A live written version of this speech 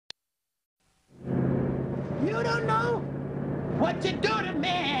You don't know what you do to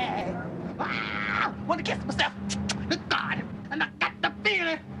me. Want to kiss myself. God, and I got the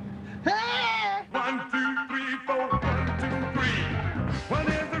feeling. Hey. 1, 2, 3, 4. 1, 2, 3. What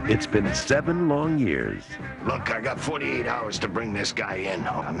is the reason? It's been 7 long years. Look, I got 48 hours to bring this guy in.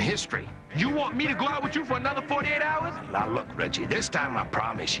 I'm history. You want me to go out with you for another 48 hours? Now look, Reggie, this time I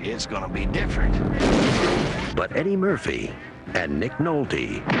promise you it's gonna be different. But Eddie Murphy and Nick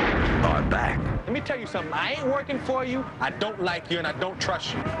Nolte are back. Let me tell you something. I ain't working for you, I don't like you, and I don't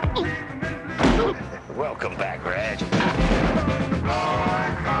trust you. Welcome back, Reg.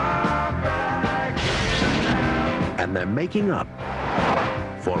 And they're making up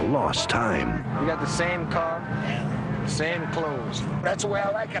for lost time. We got the same car, same clothes. That's the way I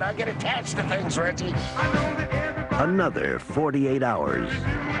like it. I get attached to things, Reggie. Another 48 hours.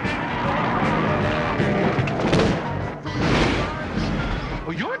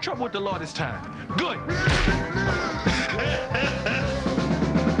 Well, you're in trouble with the law this time. Good.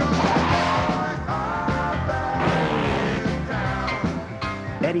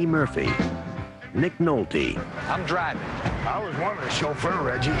 Eddie Murphy, Nick Nolte. I'm driving. I was wanting a chauffeur,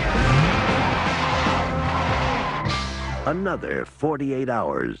 Reggie. Another 48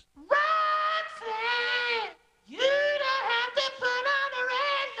 hours.